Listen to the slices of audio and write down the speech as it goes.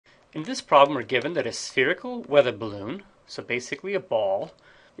In this problem, we're given that a spherical weather balloon, so basically a ball,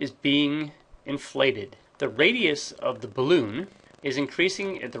 is being inflated. The radius of the balloon is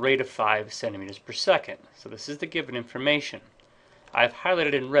increasing at the rate of 5 centimeters per second. So this is the given information. I've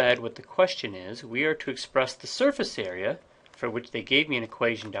highlighted in red what the question is. We are to express the surface area, for which they gave me an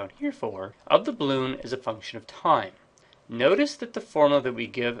equation down here for, of the balloon as a function of time. Notice that the formula that we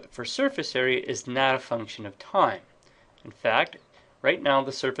give for surface area is not a function of time. In fact, right now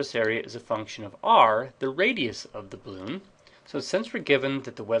the surface area is a function of r, the radius of the balloon. So since we're given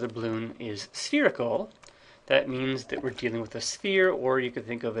that the weather balloon is spherical, that means that we're dealing with a sphere, or you could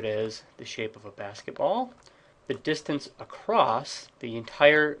think of it as the shape of a basketball. The distance across the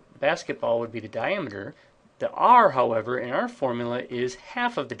entire basketball would be the diameter. The r, however, in our formula is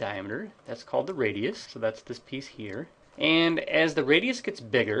half of the diameter. That's called the radius, so that's this piece here. And as the radius gets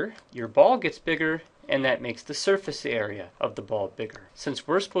bigger, your ball gets bigger, and that makes the surface area of the ball bigger. Since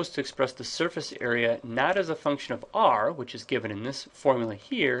we're supposed to express the surface area not as a function of r, which is given in this formula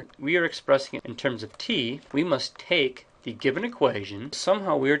here, we are expressing it in terms of t. We must take the given equation.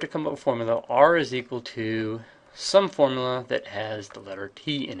 Somehow we are to come up with a formula r is equal to some formula that has the letter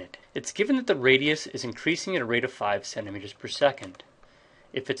t in it. It's given that the radius is increasing at a rate of 5 centimeters per second.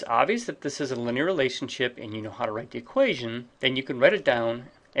 If it's obvious that this is a linear relationship and you know how to write the equation, then you can write it down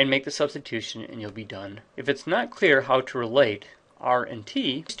and make the substitution and you'll be done. If it's not clear how to relate r and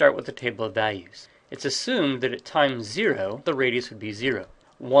t, start with the table of values. It's assumed that at time 0, the radius would be 0.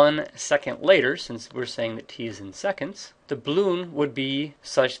 1 second later, since we're saying that t is in seconds, the balloon would be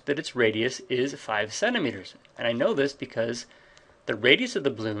such that its radius is 5 centimeters. And I know this because the radius of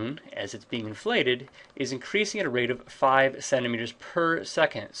the balloon, as it's being inflated, is increasing at a rate of 5 centimeters per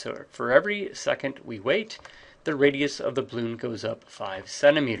second. So for every second we wait, the radius of the balloon goes up 5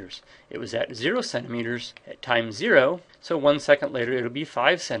 centimeters. It was at 0 centimeters at time 0, so 1 second later it'll be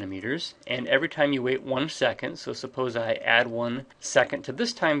 5 centimeters. And every time you wait 1 second, so suppose I add 1 second to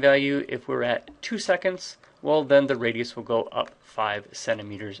this time value, if we're at 2 seconds, well then the radius will go up 5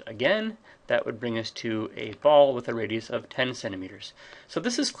 centimeters again. That would bring us to a ball with a radius of 10 centimeters. So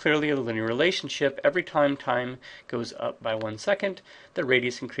this is clearly a linear relationship. Every time time goes up by 1 second, the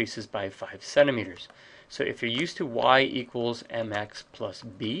radius increases by 5 centimeters. So if you're used to y equals mx plus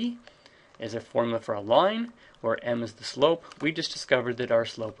b as a formula for a line, where m is the slope, we just discovered that our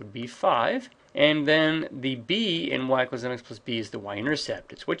slope would be 5. And then the b in y equals mx plus b is the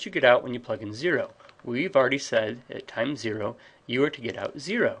y-intercept. It's what you get out when you plug in 0. We've already said at time 0, you are to get out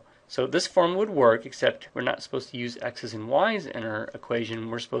 0. So this formula would work, except we're not supposed to use x's and y's in our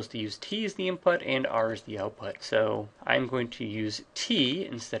equation. We're supposed to use t as the input and r as the output. So I'm going to use t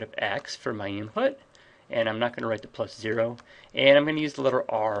instead of x for my input, and I'm not going to write the plus 0. And I'm going to use the letter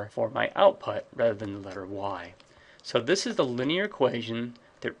r for my output rather than the letter y. So this is the linear equation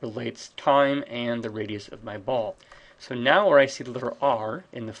that relates time and the radius of my ball. So now where I see the letter r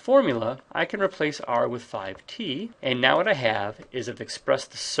in the formula, I can replace r with 5t, and now what I have is I've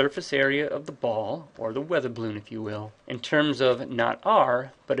expressed the surface area of the ball, or the weather balloon if you will, in terms of not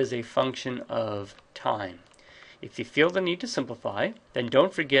r, but as a function of time. If you feel the need to simplify, then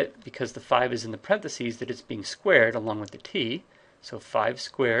don't forget, because the 5 is in the parentheses, that it's being squared along with the t. So 5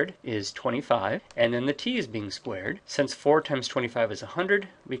 squared is 25, and then the t is being squared. Since 4 times 25 is 100,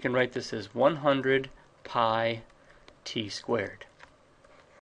 we can write this as 100 pi t squared.